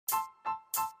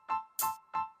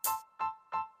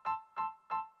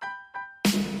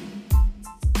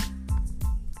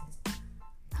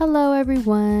Hello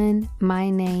everyone, my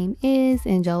name is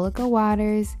Angelica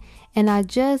Waters, and I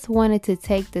just wanted to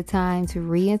take the time to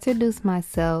reintroduce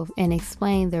myself and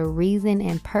explain the reason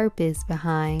and purpose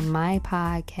behind my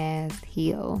podcast,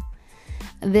 Heal.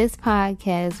 This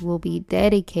podcast will be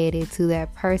dedicated to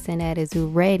that person that is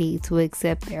ready to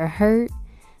accept their hurt,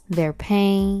 their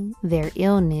pain, their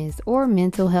illness, or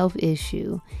mental health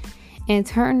issue, and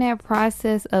turn that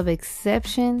process of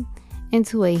acceptance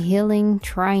into a healing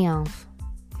triumph.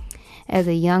 As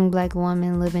a young Black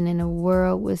woman living in a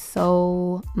world with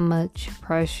so much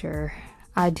pressure,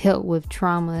 I dealt with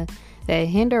trauma that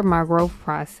hindered my growth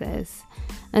process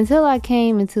until I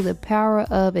came into the power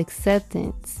of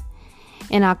acceptance,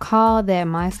 and I called that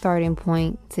my starting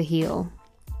point to heal.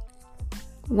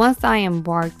 Once I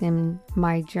embarked in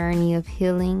my journey of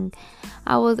healing,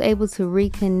 I was able to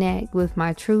reconnect with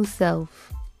my true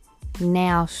self,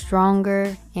 now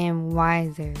stronger and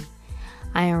wiser.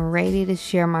 I am ready to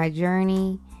share my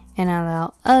journey and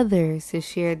allow others to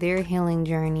share their healing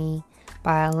journey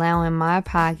by allowing my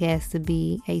podcast to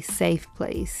be a safe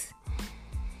place.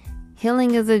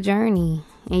 Healing is a journey,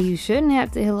 and you shouldn't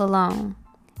have to heal alone.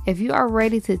 If you are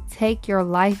ready to take your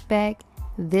life back,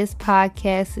 this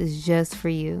podcast is just for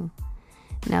you.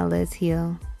 Now let's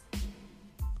heal.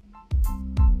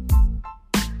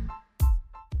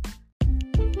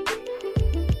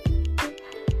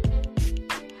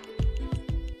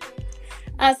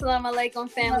 Assalamu alaikum,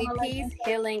 family, peace,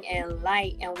 healing, and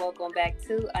light, and welcome back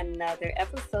to another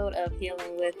episode of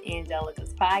Healing with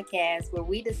Angelica's podcast, where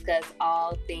we discuss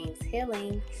all things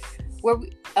healing.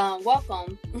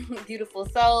 Welcome, beautiful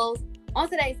souls. On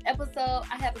today's episode,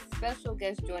 I have a special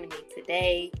guest joining me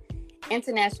today,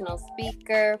 international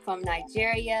speaker from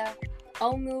Nigeria,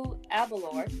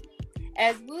 Obilor,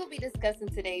 as we'll be discussing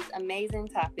today's amazing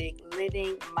topic,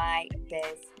 living my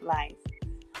best life.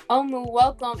 Omu,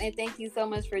 welcome, and thank you so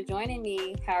much for joining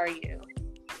me. How are you?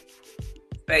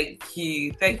 Thank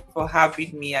you. Thank you for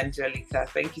having me, Angelica.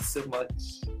 Thank you so much.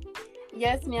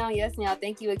 Yes, ma'am. Yes, ma'am.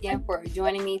 Thank you again for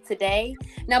joining me today.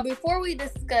 Now, before we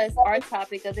discuss our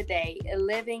topic of the day,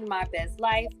 living my best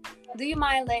life, do you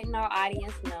mind letting our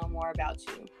audience know more about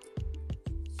you?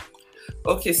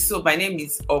 Okay, so my name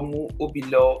is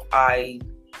Obilor. I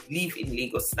live in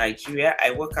Lagos, Nigeria.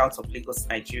 I work out of Lagos,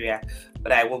 Nigeria,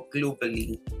 but I work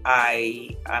globally.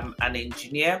 I am an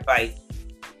engineer by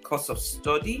course of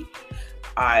study.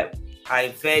 I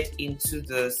veered into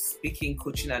the speaking,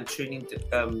 coaching, and training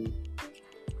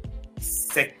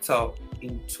sector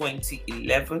in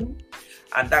 2011,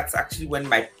 and that's actually when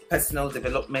my personal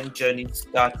development journey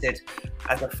started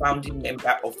as a founding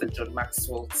member of the John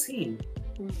Maxwell team.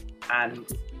 And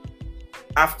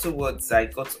afterwards, I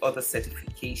got other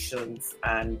certifications,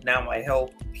 and now I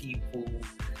help people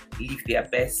live their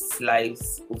best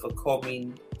lives,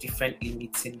 overcoming different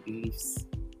limiting beliefs.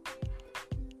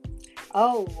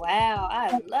 Oh, wow.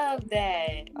 I love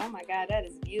that. Oh, my God. That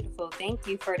is beautiful. Thank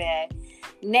you for that.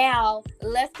 Now,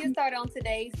 let's get started on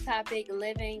today's topic,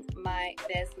 living my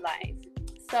best life.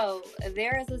 So,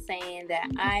 there is a saying that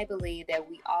I believe that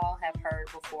we all have heard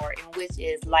before, and which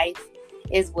is life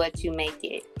is what you make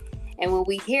it. And when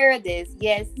we hear this,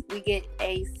 yes, we get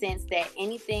a sense that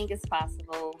anything is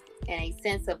possible, and a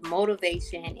sense of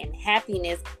motivation and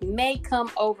happiness may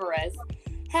come over us.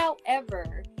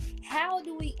 However, how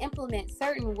do we implement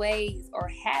certain ways or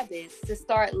habits to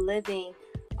start living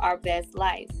our best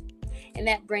life? And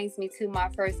that brings me to my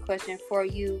first question for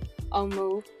you,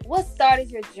 Omu. What started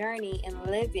your journey in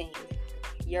living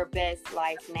your best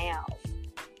life now?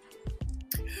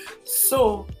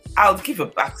 So I'll give a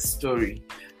backstory.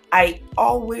 I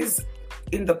always,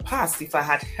 in the past, if I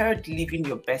had heard living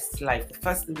your best life, the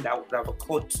first thing that would have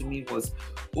occurred to me was,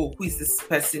 oh, who is this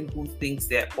person who thinks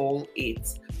they're all it,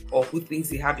 or who thinks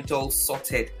they have it all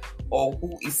sorted, or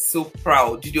who is so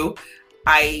proud?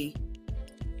 I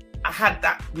had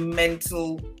that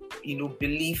mental,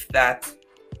 belief that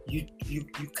you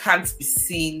can't be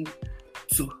seen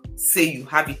to say you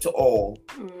have it all,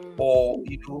 or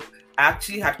I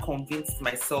actually had convinced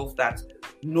myself that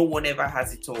no one ever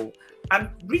has it all.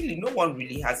 And really, no one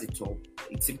really has it all.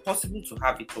 It's impossible to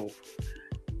have it all.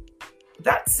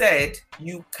 That said,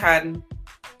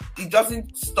 it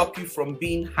doesn't stop you from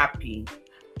being happy,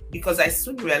 because I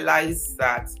soon realized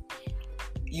that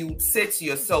you say to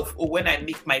yourself, oh, when I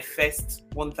make my first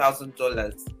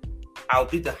 $1,000, I'll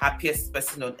be the happiest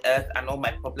person on earth and all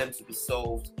my problems will be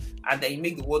solved. And then you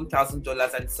make the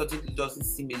 $1,000 and it suddenly doesn't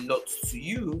seem a lot to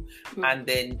you. And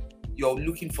then you're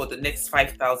looking for the next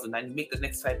 5,000 and you make the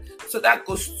next 5. So that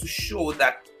goes to show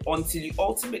that until you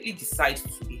ultimately decide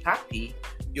to be happy,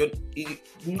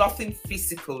 nothing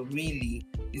physical really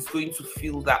is going to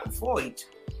fill that void.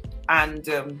 And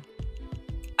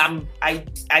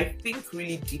I think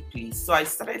really deeply. So I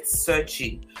started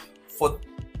searching for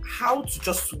how to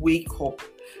just wake up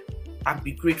and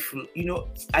be grateful.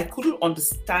 I couldn't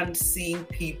understand seeing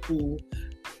people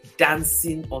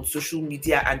dancing on social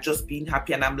media and just being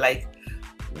happy. And I'm like,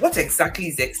 what exactly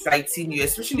is exciting you?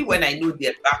 Especially when I know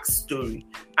their backstory.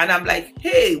 And I'm like,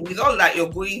 hey, with all that you're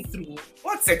going through,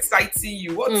 what's exciting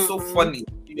you? What's so funny?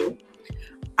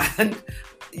 And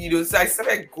so I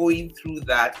started going through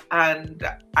that. And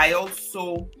I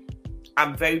also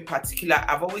am very particular.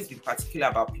 I've always been particular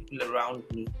about people around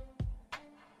me,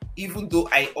 even though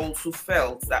I also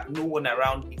felt that no one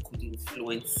around me could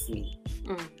influence me.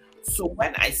 So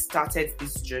when I started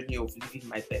this journey of living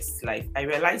my best life, I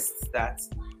realized that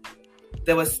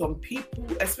there were some people,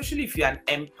 especially if you're an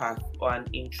empath or an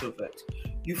introvert,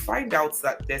 you find out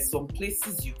that there's some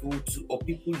places you go to or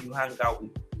people you hang out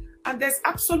with, and there's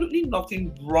absolutely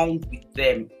nothing wrong with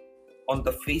them on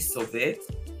the face of it,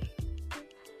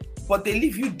 but they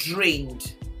leave you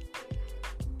drained.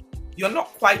 You're not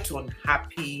quite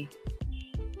unhappy.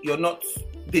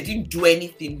 They didn't do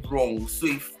anything wrong. So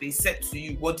if they said to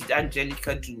you, what did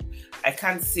Angelica do? I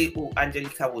can't say, oh,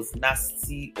 Angelica was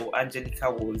nasty or Angelica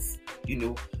was,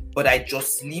 but I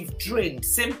just leave drained.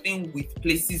 Same thing with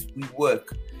places we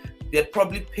work. They're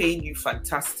probably paying you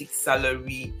fantastic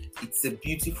salary. It's a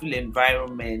beautiful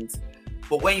environment.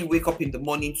 But when you wake up in the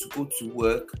morning to go to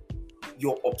work,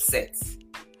 you're upset.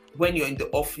 When you're in the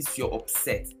office, you're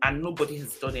upset and nobody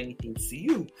has done anything to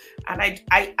you. And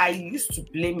I used to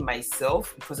blame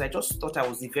myself because I just thought I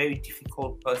was a very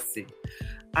difficult person.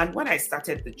 And when I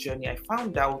started the journey, I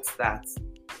found out that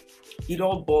it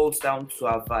all boils down to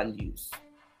our values.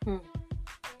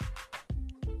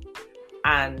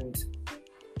 And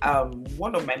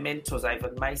one of my mentors,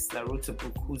 Ivan Meissner, wrote a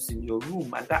book, Who's in Your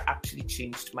Room? And that actually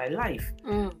changed my life.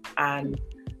 And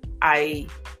I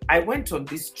went on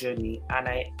this journey and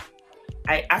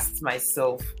I asked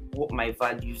myself what my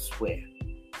values were.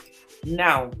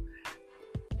 Now,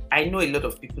 I know a lot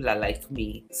of people are like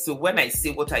me. So when I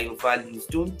say what are your values,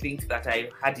 don't think that I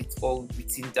had it all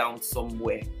written down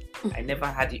somewhere. I never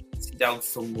had it written down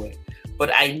somewhere.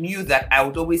 But I knew that I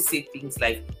would always say things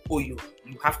like, oh, you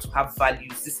have to have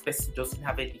values. This person doesn't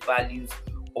have any values.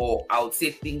 Or I would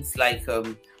say things like,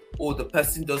 oh, the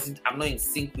person I'm not in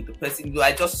sync with the person.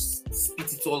 I just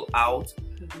spit it all out.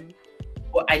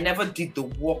 But I never did the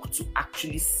work to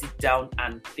actually sit down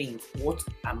and think, what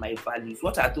are my values?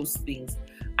 What are those things?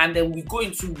 And then we go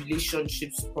into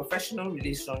relationships, professional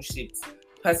relationships,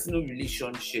 personal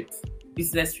relationships,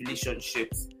 business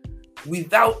relationships,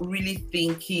 without really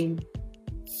thinking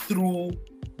through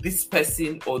this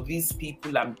person or these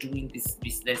people I'm doing this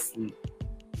business with.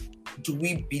 Do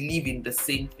we believe in the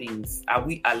same things? Are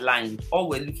we aligned? All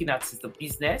we're looking at is the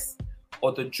business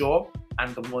or the job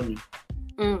and the money.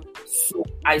 So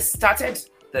I started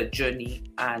the journey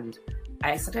and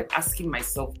I started asking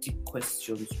myself deep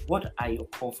questions. What are your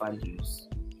core values?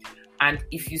 And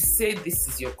if you say this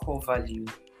is your core value,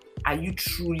 are you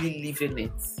truly living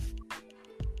it?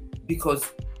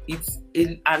 Because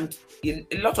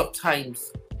a lot of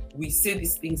times we say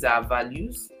these things are our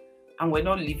values and we're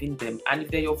not living them. And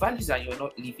if they're your values and you're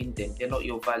not living them, they're not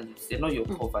your values. They're not your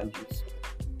core values.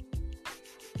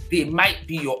 They might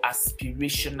be your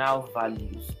aspirational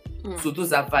values. So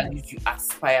those are values you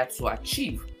aspire to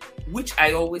achieve, which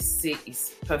I always say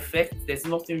is perfect. There's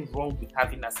nothing wrong with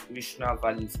having aspirational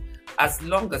values, as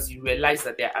long as you realize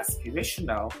that they're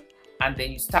aspirational and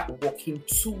then you start working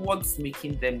towards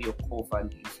making them your core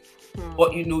values.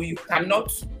 But you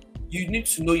need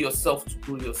to know yourself to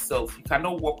grow yourself. You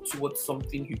cannot work towards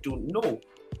something you don't know.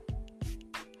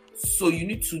 So you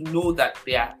need to know that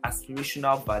they are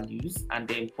aspirational values and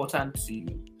they're important to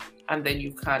you. And then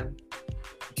you can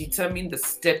determine the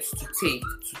steps to take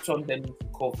to turn them into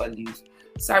core values.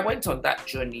 So I went on that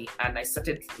journey and I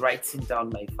started writing down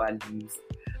my values.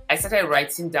 I started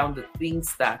writing down the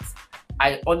things that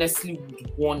I honestly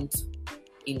would want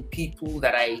in people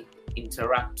that I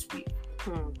interact with.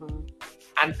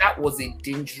 And that was a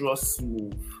dangerous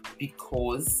move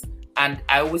because, and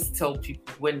I always tell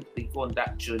people when they go on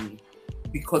that journey,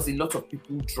 because a lot of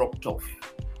people dropped off.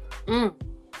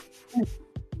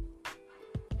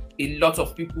 A lot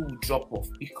of people will drop off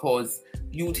because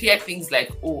you would hear things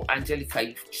like, oh, Angelica,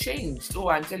 you've changed.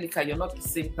 Oh, Angelica, you're not the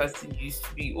same person you used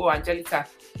to be. Oh, Angelica,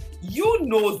 you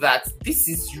know that this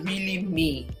is really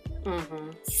me.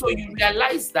 So you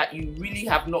realize that you really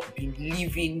have not been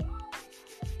living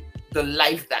the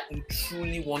life that you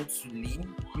truly want to live.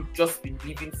 You've just been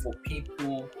living for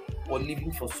people or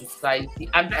living for society.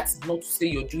 And that's not to say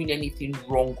you're doing anything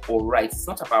wrong or right. It's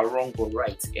not about wrong or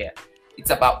right here. It's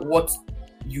about what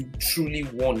you truly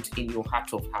want in your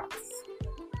heart of hearts.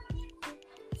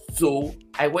 So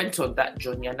I went on that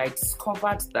journey and I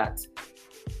discovered that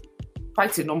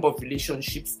quite a number of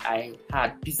relationships I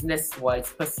had,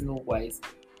 business-wise, personal-wise,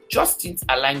 just didn't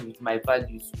align with my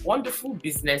values. Wonderful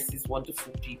businesses,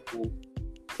 wonderful people,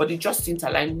 but it just didn't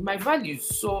align with my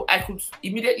values. So I could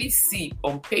immediately see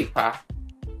on paper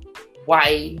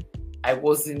why I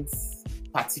wasn't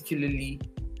particularly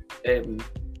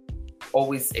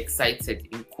always excited,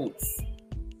 in quotes.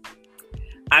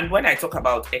 And when I talk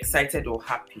about excited or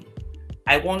happy,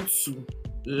 I want to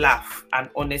laugh and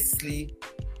honestly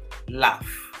laugh.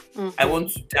 I want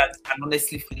to dance and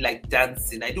honestly feel like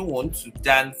dancing. I don't want to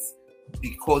dance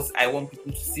because I want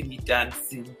people to see me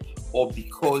dancing or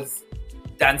because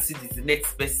dancing is the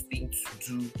next best thing to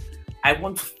do. I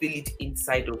want to feel it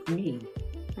inside of me.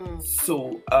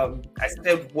 So I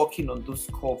started working on those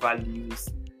core values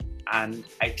and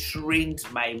I trained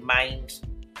my mind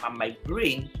and my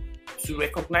brain to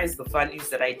recognize the values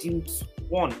that I didn't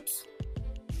want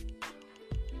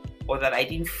or that I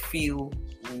didn't feel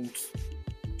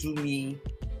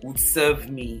would serve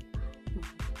me.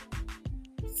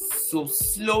 So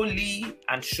slowly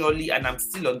and surely, and I'm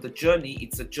still on the journey.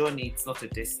 It's a journey, it's not a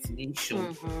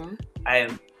destination.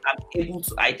 I'm able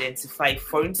to identify,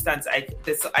 for instance,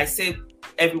 I say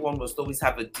everyone must always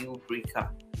have a deal breaker.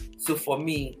 So for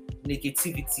me,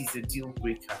 negativity is a deal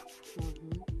breaker.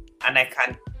 And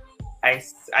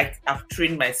I've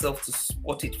trained myself to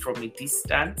spot it from a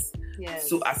distance. Yes.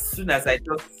 So as soon as I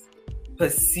just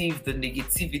perceive the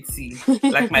negativity,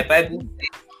 like my Bible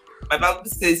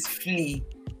says flee.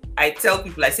 I tell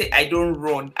people, I say I don't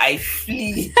run, I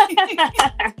flee.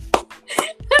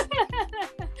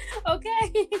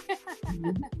 Okay.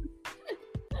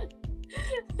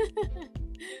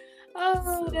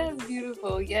 Oh, that's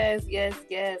beautiful. Yes.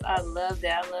 I love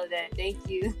that. Thank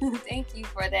you. Thank you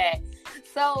for that.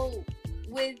 So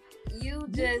with you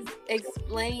just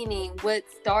explaining what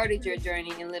started your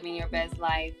journey in living your best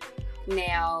life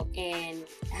now and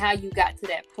how you got to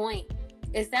that point,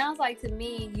 it sounds like to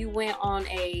me you went on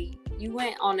a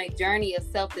journey of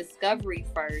self-discovery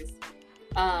first,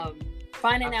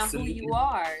 finding out who you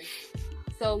are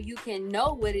so you can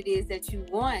know what it is that you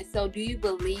want. So do you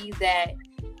believe that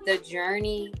the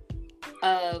journey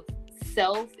of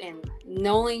self and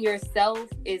knowing yourself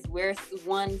is where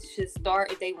one should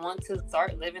start if they want to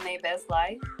start living their best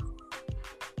life?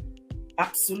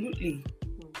 Absolutely.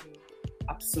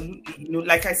 Absolutely.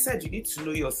 Like I said, you need to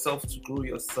know yourself to grow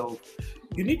yourself.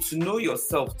 You need to know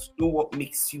yourself to know what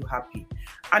makes you happy.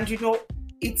 And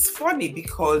it's funny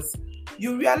because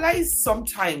you realize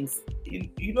sometimes, the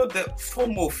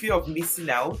FOMO, fear of missing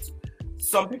out.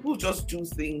 Some people just do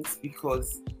things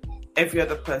because every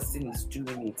other person is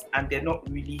doing it and they're not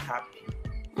really happy.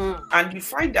 And you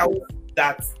find out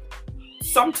that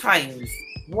sometimes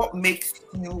what makes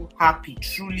you happy,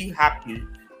 truly happy,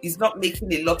 is not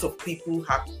making a lot of people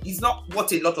happy. It's not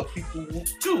what a lot of people would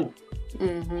do.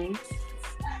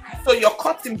 So you're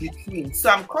caught in between. So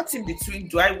I'm caught in between.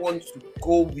 Do I want to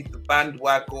go with the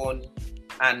bandwagon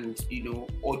and,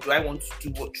 or do I want to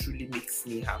do what truly makes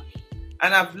me happy?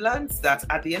 And I've learned that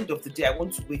at the end of the day, I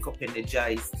want to wake up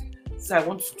energized. So I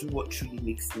want to do what truly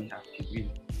makes me happy,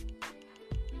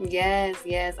 really.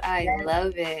 Yes, I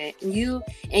love it. You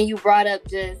brought up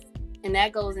and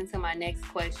that goes into my next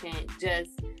question,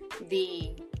 just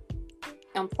the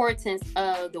importance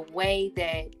of the way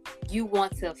that you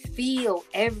want to feel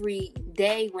every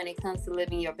day when it comes to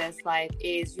living your best life.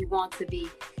 Is you want to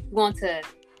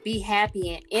be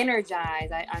happy and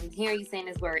energized. I'm hearing you saying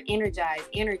this word, energize,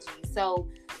 energy. So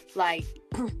like,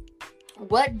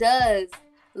 what does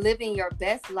living your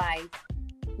best life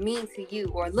mean to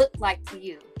you or look like to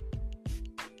you?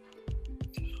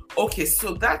 Okay,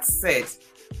 so that said,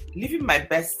 living my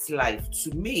best life,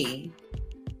 to me,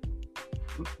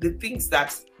 the things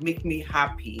that make me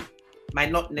happy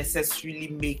might not necessarily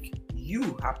make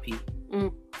you happy.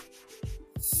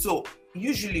 So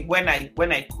usually when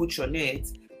I coach on it,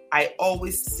 I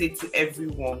always say to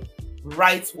everyone,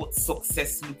 write what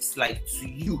success looks like to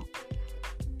you.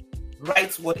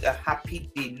 Write what a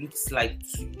happy day looks like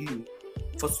to you.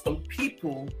 For some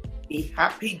people, a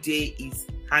happy day is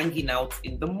hanging out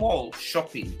in the mall,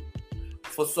 shopping.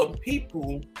 For some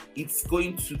people, it's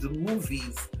going to the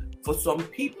movies. For some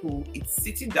people, it's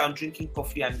sitting down, drinking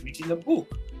coffee and reading a book.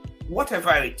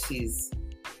 Whatever it is.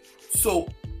 So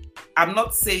I'm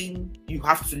not saying you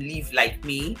have to live like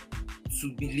me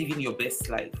to be living your best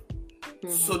life.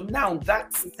 So now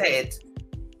that said,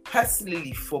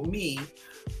 personally for me,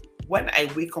 when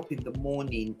I wake up in the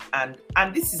morning, and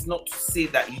this is not to say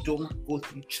that you don't go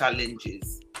through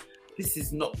challenges. this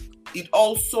is not, it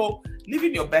also,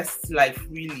 living your best life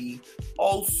really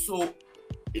also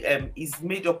is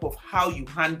made up of how you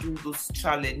handle those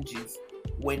challenges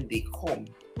when they come.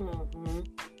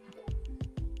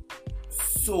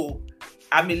 So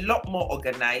I'm a lot more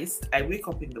organized. I wake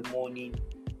up in the morning,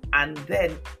 and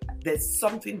then there's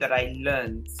something that I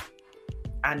learned,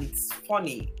 and it's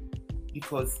funny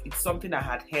because it's something I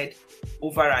had heard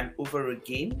over and over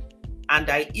again, and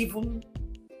I even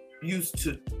used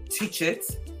to teach it.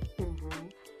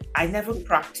 I never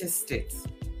practiced it,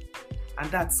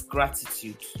 and that's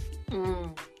gratitude.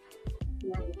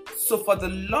 So for the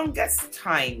longest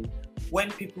time,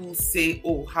 when people say,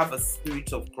 oh, have a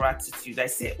spirit of gratitude, I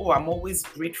say, oh, I'm always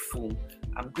grateful.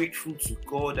 I'm grateful to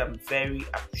God. I'm very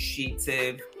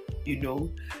appreciative, you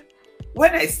know.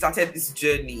 When I started this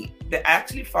journey, I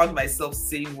actually found myself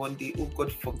saying one day, oh,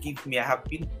 God, forgive me. I have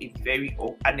been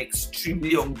an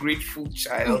extremely ungrateful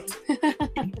child.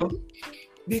 You know?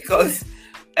 Because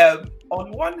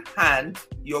on one hand,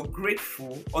 you're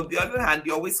grateful. On the other hand,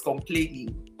 you're always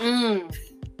complaining.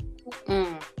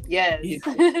 Yes. You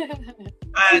know?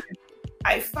 And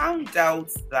I found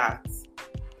out that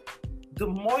the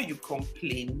more you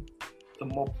complain, the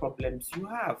more problems you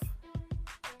have.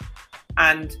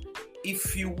 And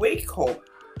if you wake up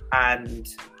and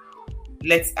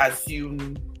let's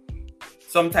assume,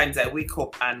 sometimes I wake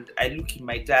up and I look in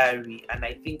my diary and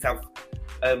I think I've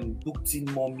booked in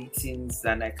more meetings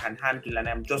than I can handle, and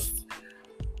I'm just,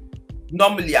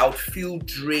 normally I would feel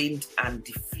drained and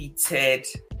defeated,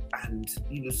 and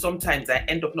you know, sometimes I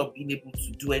end up not being able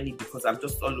to do any because I'm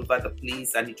just all over the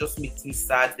place, and it just makes me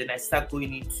sad. Then I start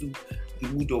going into the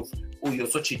mood of, oh, you're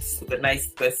such a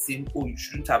disorganized person, oh, you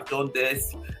shouldn't have done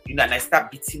this, you know, and I start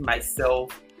beating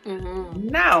myself.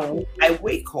 Now I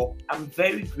wake up, I'm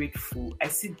very grateful. I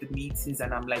sit the meetings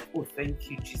and I'm like, oh, thank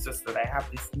you, Jesus, that I have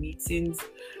these meetings,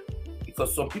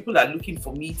 because some people are looking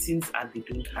for meetings and they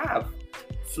don't have.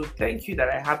 So thank you that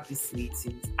I have these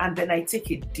meetings. And then I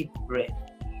take a deep breath.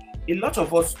 A lot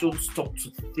of us don't stop to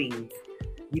think.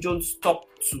 We don't stop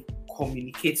to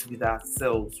communicate with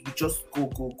ourselves. We just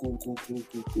go.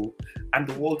 And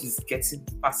the world is getting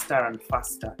faster and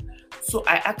faster. So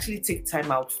I actually take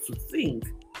time out to think,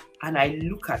 and I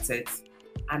look at it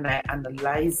and I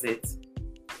analyze it.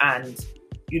 And,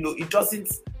 you know, it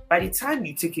doesn't, by the time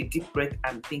you take a deep breath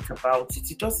and think about it,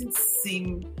 it doesn't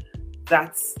seem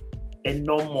that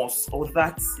enormous or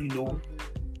that, you know,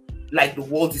 like the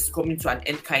world is coming to an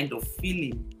end kind of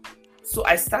feeling. So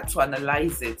I start to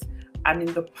analyze it. And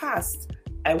in the past,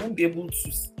 I won't be able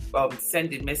to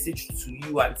send a message to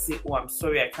you and say, oh, I'm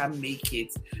sorry, I can't make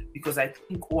it, because I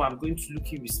think, oh, I'm going to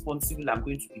look irresponsible, I'm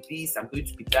going to be this, I'm going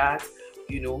to be that.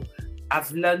 You know,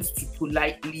 I've learned to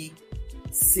politely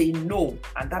say no.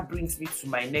 And that brings me to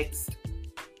my next,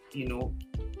 you know,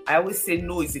 I always say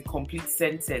no is a complete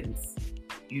sentence,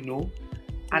 you know,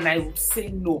 and I would say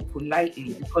no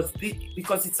politely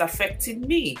because it's affecting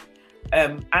me.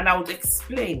 And I would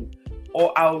explain,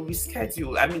 or I'll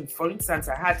reschedule. I mean, for instance,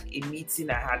 I had a meeting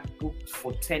I had booked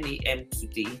for 10 a.m.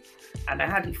 today, and I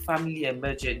had a family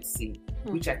emergency,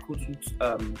 which I couldn't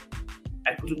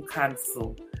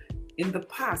cancel. In the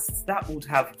past, that would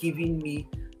have given me,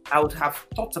 I would have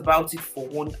thought about it for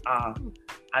 1 hour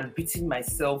and beaten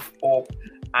myself up,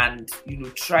 and, you know,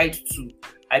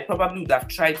 I probably would have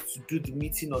tried to do the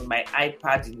meeting on my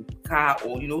iPad in the car,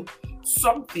 or, you know,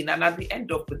 something. And at the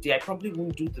end of the day, I probably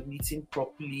won't do the meeting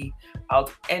properly.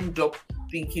 I'll end up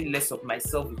thinking less of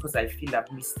myself because I feel I've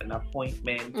missed an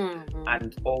appointment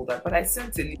and all that. But I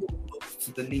sent a little note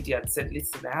to the lady and said,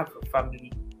 listen, I have a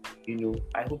family, you know,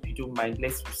 I hope you don't mind,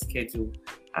 let's reschedule.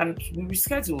 And we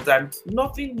rescheduled, and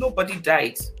nobody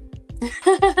died,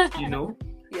 you know.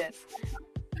 Yes.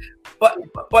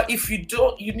 But if you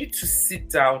don't, you need to sit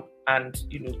down and,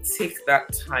 you know, take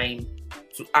that time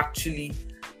to actually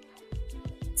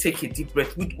take a deep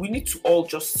breath. We need to all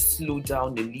just slow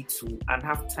down a little and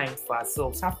have time for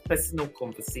ourselves, have personal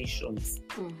conversations.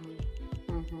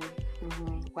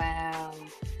 Wow,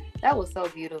 that was so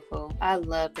beautiful. I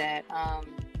love that.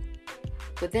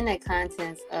 Within that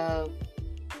context of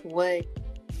what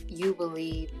you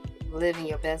believe living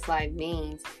your best life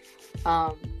means,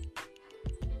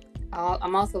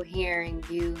 I'm also hearing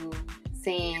you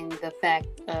saying the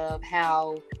fact of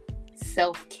how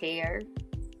self-care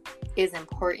is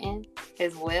important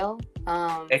as well.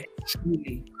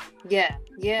 Extremely. Yeah.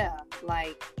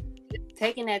 Like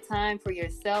taking that time for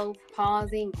yourself,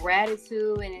 pausing,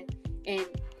 gratitude, and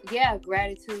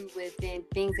gratitude within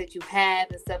things that you have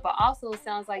and stuff. But also, it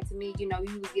sounds like to me, you know,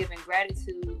 you was giving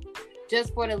gratitude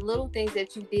just for the little things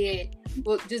that you did,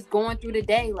 well, just going through the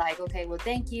day. Like, okay, well,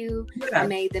 thank you. I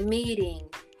made the meeting.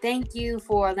 thank you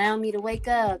for allowing me to wake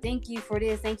up. Thank you for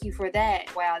this. Thank you for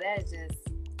that. Wow,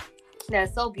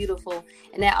 that's so beautiful.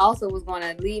 And that also was going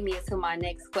to lead me into my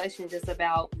next question, just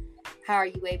about how are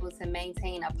you able to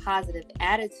maintain a positive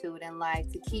attitude in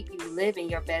life to keep you living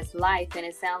your best life? And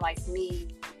it sounds like to me,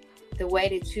 the way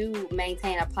that you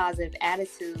maintain a positive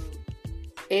attitude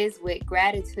is with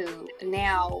gratitude.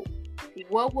 Now,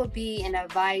 what would be an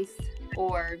advice,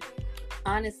 or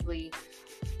honestly,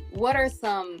 what are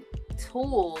some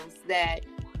tools that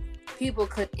people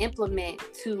could implement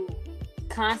to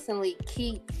constantly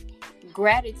keep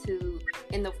gratitude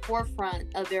in the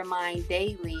forefront of their mind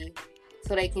daily,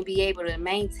 so they can be able to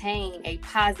maintain a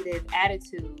positive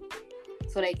attitude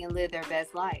so they can live their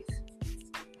best life?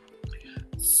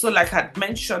 So like I'd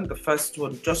mentioned the first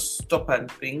one, just stop and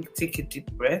think, take a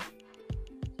deep breath.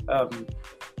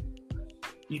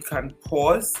 You can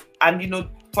pause. And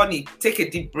funny, take a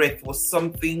deep breath was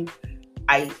something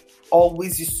I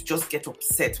always used to just get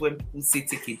upset when people say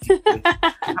take a deep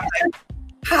breath. I'm like,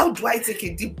 how do I take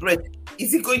a deep breath?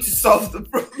 Is it going to solve the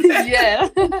problem? Yeah.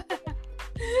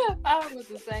 I was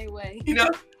the same way.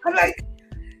 I'm like,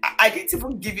 I didn't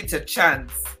even give it a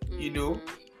chance,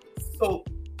 So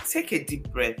take a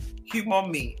deep breath, humor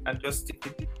me, and just take a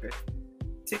deep breath.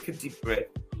 Take a deep breath.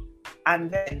 And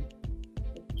then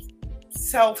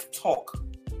self-talk.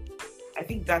 I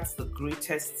think that's the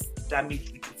greatest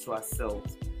damage we do to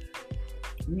ourselves.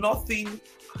 Nothing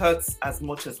hurts as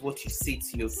much as what you say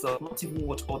to yourself, not even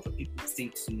what other people say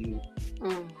to you.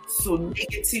 So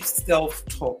negative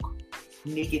self-talk.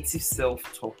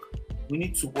 We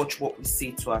need to watch what we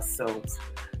say to ourselves.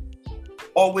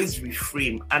 Always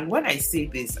reframe. And when I say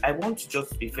this, I want to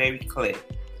just be very clear.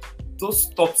 Those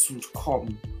thoughts would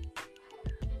come.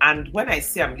 And when I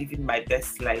say I'm living my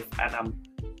best life and I'm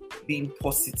being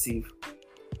positive,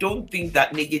 don't think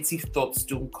that negative thoughts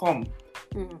don't come.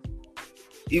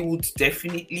 It would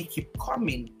definitely keep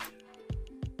coming.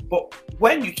 But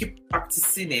when you keep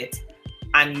practicing it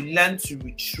and you learn to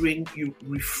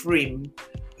reframe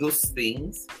those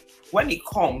things, when it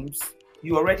comes,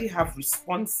 you already have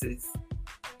responses.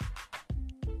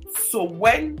 So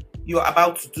when you're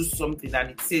about to do something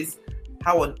and it says,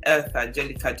 how on earth,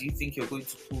 Angelica, do you think you're going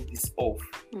to pull this off?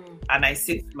 And I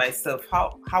say to myself,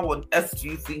 how on earth do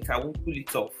you think I won't pull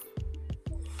it off?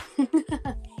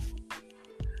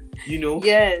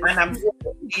 Yes. And I'm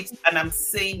saying it, and I'm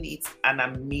saying it, and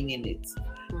I'm meaning it.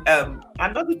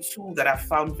 Another tool that I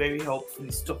found very helpful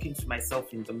is talking to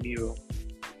myself in the mirror.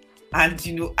 And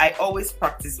I always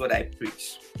practice what I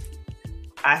preach.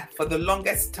 For the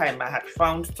longest time, I had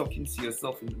found talking to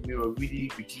yourself in the mirror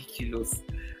really ridiculous.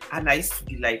 And I used to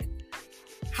be like,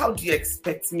 how do you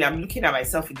expect me? I'm looking at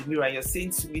myself in the mirror and you're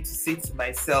saying to me to say to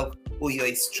myself, oh, you're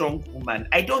a strong woman.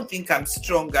 I don't think I'm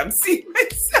strong. I'm seeing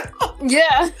myself.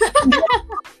 Yeah.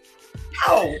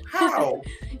 How?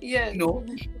 Yeah.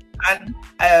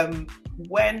 And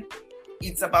when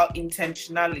it's about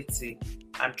intentionality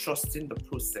and trusting the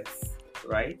process,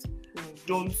 right?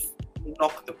 Don't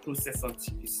knock the process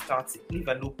until you start it. Leave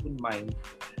an open mind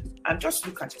and just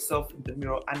look at yourself in the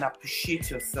mirror and appreciate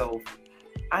yourself.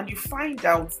 And you find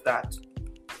out that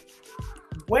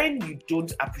when you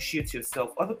don't appreciate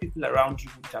yourself, other people around you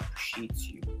won't appreciate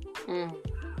you.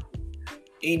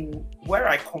 In where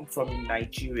I come from in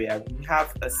Nigeria, we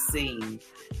have a saying.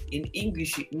 In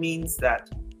English, it means that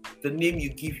the name you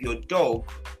give your dog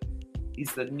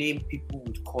is the name people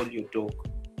would call your dog.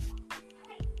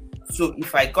 So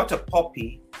if I got a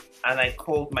puppy and I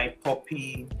called my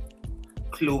puppy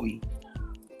Chloe,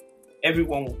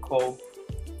 everyone would call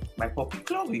my puppy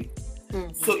Chloe.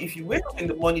 So if you wake up in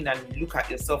the morning and you look at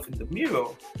yourself in the mirror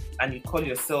and you call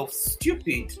yourself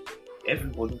stupid,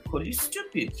 everyone will call you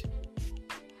stupid.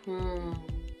 And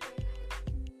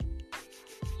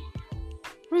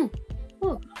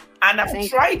I've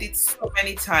tried it so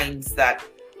many times that,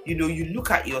 you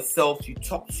look at yourself, you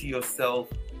talk to yourself,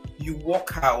 you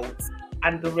walk out,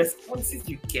 and the responses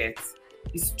you get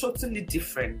is totally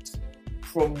different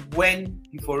from when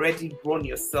you've already run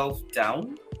yourself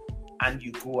down and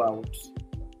you go out.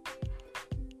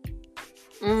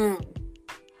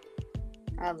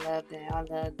 I love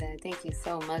that. Thank you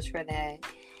so much for that.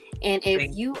 And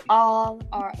if you all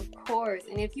are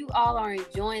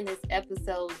enjoying this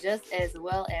episode just as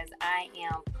well as I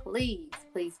am, please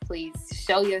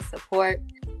show your support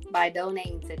by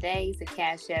donating today to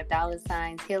Cash App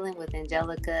 $Healing with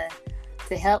Angelica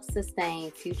to help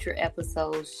sustain future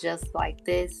episodes just like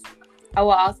this. I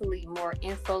will also leave more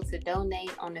info to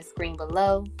donate on the screen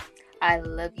below. I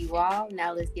love you all.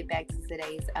 Now let's get back to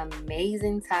today's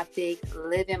amazing topic,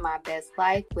 living my best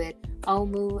life with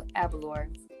Obilor.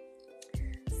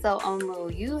 So,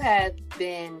 Omu, you have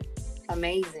been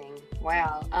amazing.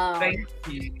 Wow. Thank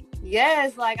you.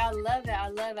 Yes, like I love it. I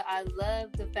love it. I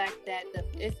love the fact that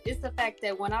it's the fact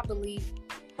that when I believe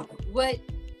what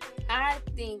I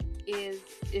think is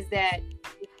that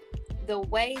the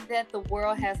way that the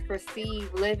world has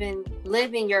perceived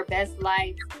living your best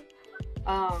life,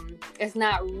 it's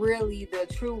not really the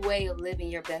true way of living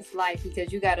your best life,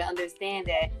 because you got to understand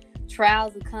that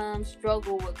trials will come,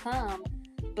 struggle will come,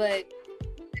 but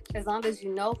as long as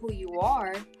you know who you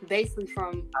are, basically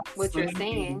from what you're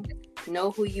saying,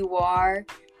 know who you are,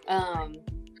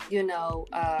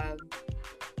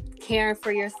 caring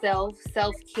for yourself,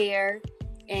 self-care,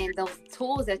 and those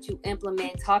tools that you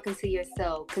implement, talking to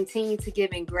yourself, continue to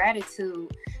give in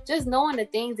gratitude, just knowing the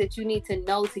things that you need to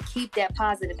know to keep that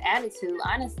positive attitude,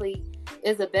 honestly,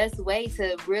 is the best way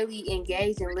to really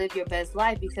engage and live your best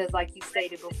life. Because like you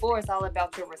stated before, it's all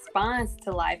about your response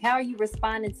to life. How are you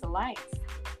responding to life?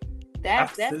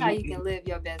 That's how you can live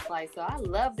your best life. So I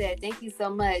love that. Thank you so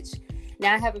much.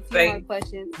 Now I have a few more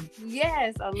questions.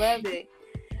 Yes, I love it.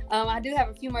 I do have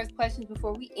a few more questions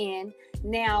before we end.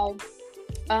 Now,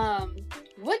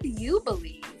 what do you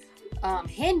believe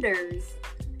hinders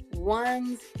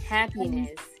one's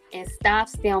happiness and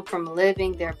stops them from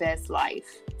living their best life?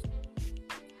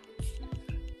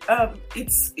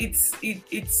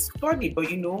 It's funny,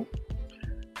 but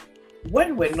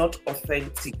when we're not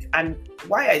authentic, and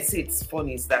why I say it's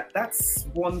funny is that that's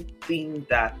one thing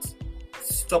that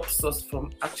stops us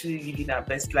from actually living our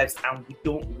best lives, and we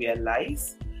don't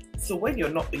realize. So when you're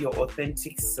not your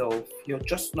authentic self, you're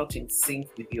just not in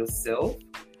sync with yourself.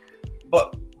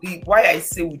 But why I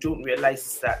say we don't realize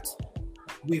is that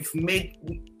we've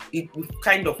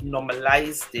kind of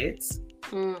normalized it,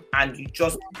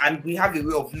 and we have a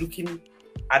way of looking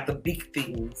at the big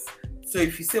things. So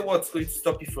if you say what's going to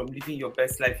stop you from living your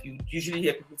best life, you usually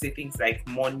hear people say things like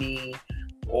money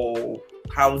or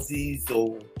houses,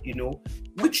 or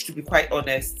which, to be quite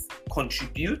honest,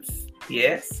 contributes,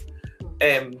 yes.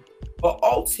 But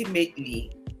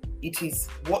ultimately, it is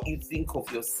what you think of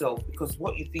yourself, because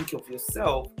what you think of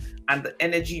yourself and the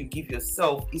energy you give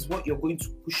yourself is what you're going to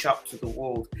push out to the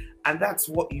world. And that's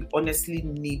what you honestly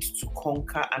need to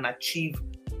conquer and achieve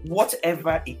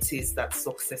whatever it is that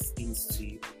success means to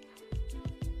you.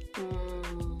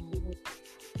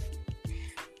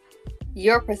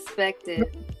 Your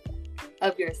perspective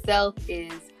of yourself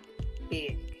is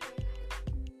big.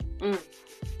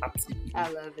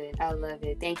 Absolutely. I love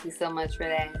it. Thank you so much for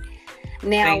that.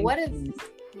 Now, what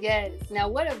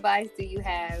advice do you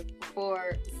have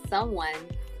for someone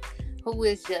who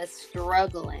is just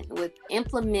struggling with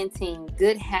implementing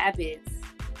good habits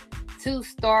to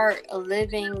start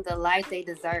living the life they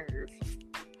deserve?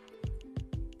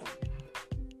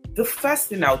 The first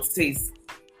thing I would say is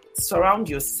surround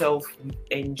yourself with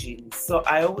engines. So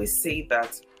I always say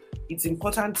that it's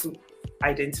important to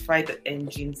identify the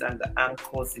engines and the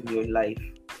anchors in your life.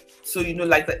 So,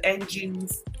 like the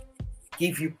engines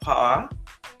give you power.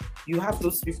 You have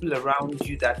those people around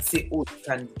you that say, oh, you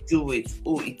can do it.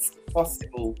 Oh, it's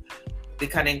possible. They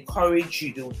can encourage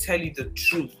you. They will tell you the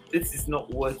truth. This is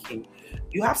not working.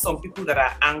 You have some people that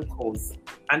are anchors,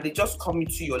 and they just come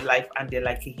into your life and they're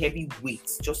like a heavy weight,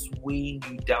 just weighing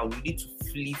you down. You need to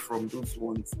flee from those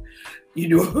ones,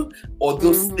 or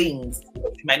those things.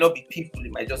 It might not be people,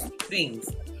 it might just be things.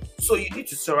 So you need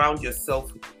to surround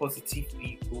yourself with positive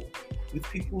people, with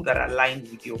people that align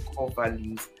with your core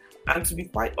values. And to be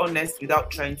quite honest,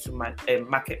 without trying to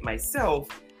market myself,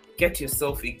 get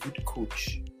yourself a good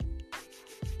coach.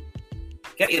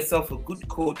 Get yourself a good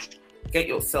coach. Get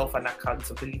yourself an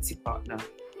accountability partner.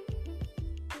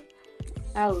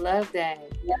 I love that.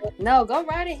 No, go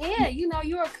right ahead.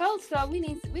 You're a coach, so we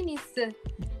need to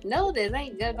know this.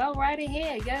 Go right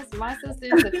ahead. Yes, my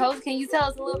sister is a coach. Can you tell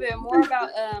us a little bit more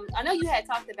about? I know you had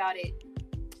talked about it.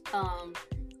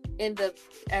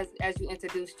 As you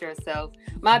introduced yourself.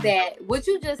 My bad. What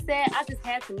you just said, I just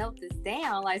had to note this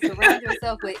down. Like, surround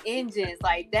yourself with engines.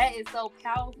 Like, that is so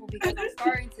powerful, because I'm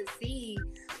starting to see,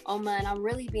 and I'm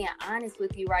really being honest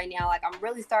with you right now. Like, I'm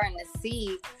really starting to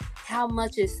see how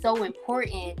much is so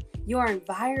important. Your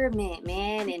environment,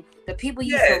 man, and the people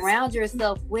you surround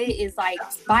yourself with is like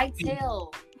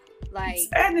vital. Like, it's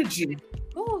energy.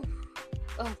 Oh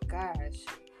gosh.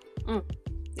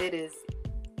 It is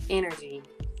energy.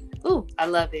 Ooh, I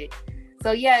love it.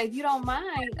 So yeah, if you don't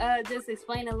mind, just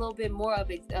explain a little bit more of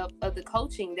the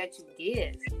coaching that you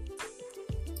give.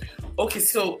 Okay,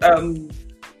 so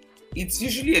it's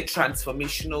usually a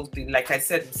transformational thing. Like I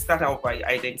said, we start out by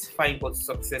identifying what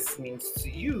success means to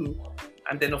you,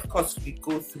 and then of course we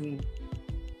go through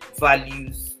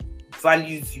values,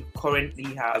 values you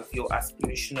currently have, your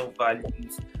aspirational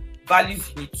values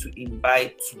you need to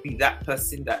imbibe to be that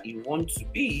person that you want to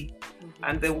be.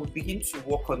 And then we begin to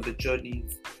work on the journey.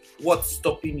 What's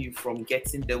stopping you from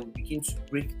getting there? We begin to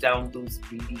break down those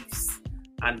beliefs,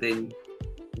 and then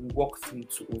we walk through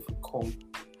to overcome.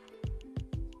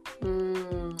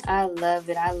 I love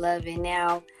it. I love it.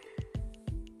 Now,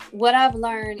 what I've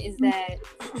learned is that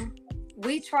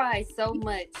we try so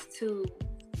much to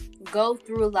go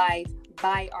through life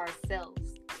by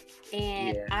ourselves.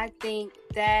 And I think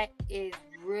that is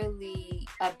really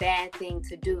a bad thing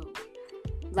to do.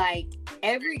 Like,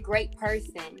 every great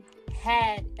person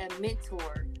had a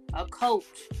mentor, a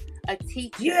coach, a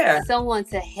teacher, someone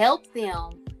to help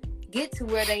them get to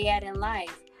where they at in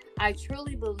life. I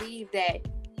truly believe that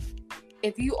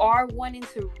if you are wanting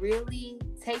to really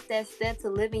take that step to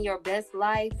living your best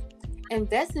life,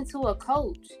 invest into a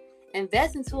coach,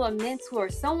 invest into a mentor,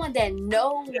 someone that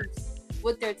knows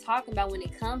what they're talking about when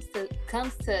it comes to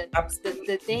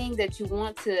the thing that you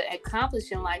want to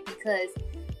accomplish in life, because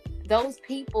those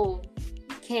people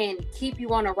can keep you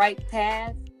on the right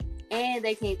path, and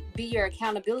they can be your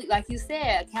accountability, like you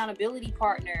said, accountability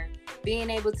partner, being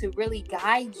able to really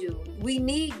guide you. We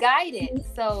need guidance.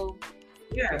 So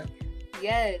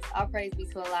yes, all praise be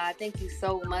to Allah. Thank you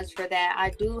so much for that. I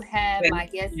do have my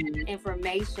guest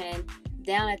information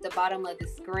down at the bottom of the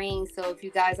screen. So if you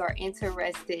guys are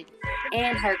interested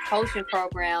in her coaching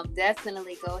program,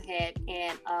 definitely go ahead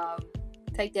and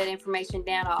take that information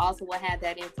down. I also will have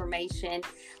that information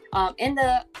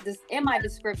in my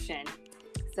description.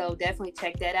 So definitely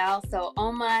check that out. So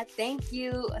Oma, thank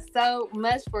you so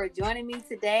much for joining me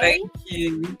today. Thank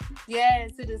you.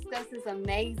 Yes, to discuss this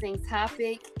amazing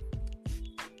topic,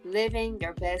 living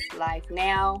your best life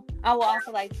now. I would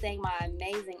also like to thank my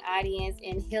amazing audience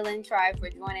in Healing Tribe for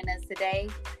joining us today.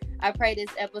 I pray this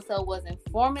episode was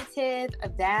informative, a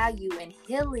value, and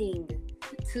healing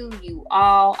to you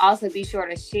all. Also, be sure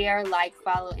to share, like,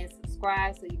 follow, and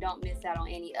subscribe so you don't miss out on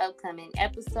any upcoming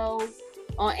episodes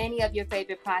on any of your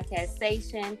favorite podcast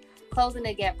stations. Closing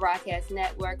the Gap Broadcast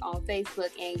Network on Facebook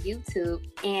and YouTube,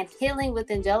 and Healing with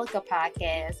Angelica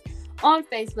Podcast on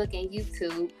Facebook and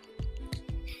YouTube,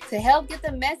 to help get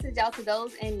the message out to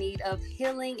those in need of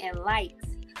healing and light.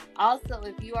 Also,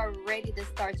 if you are ready to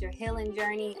start your healing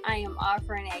journey, I am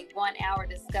offering a 1-hour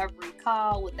discovery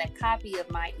call with a copy of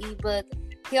my ebook,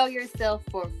 Heal Yourself,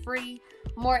 for free.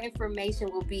 More information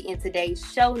will be in today's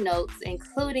show notes,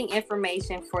 including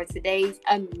information for today's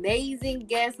amazing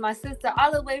guest, my sister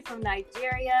all the way from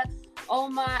Nigeria,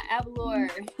 Oma Obilor.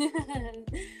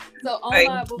 So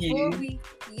Oma, before we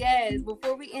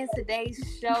end today's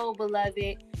show, beloved,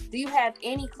 do you have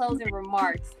any closing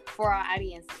remarks for our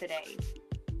audience today?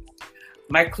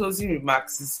 My closing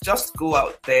remarks is just go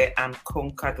out there and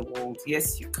conquer the world.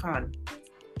 Yes, you can.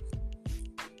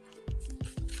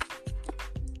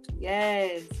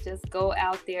 Yes, just go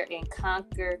out there and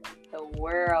conquer the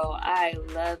world. I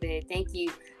love it. Thank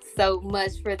you so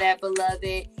much for that,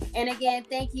 beloved. And again,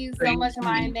 thank you so much,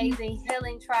 my amazing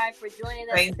Healing Tribe, for joining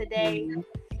us today.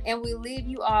 And we leave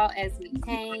you all as we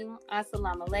came.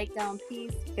 Assalamu alaikum,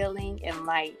 peace, healing, and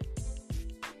light.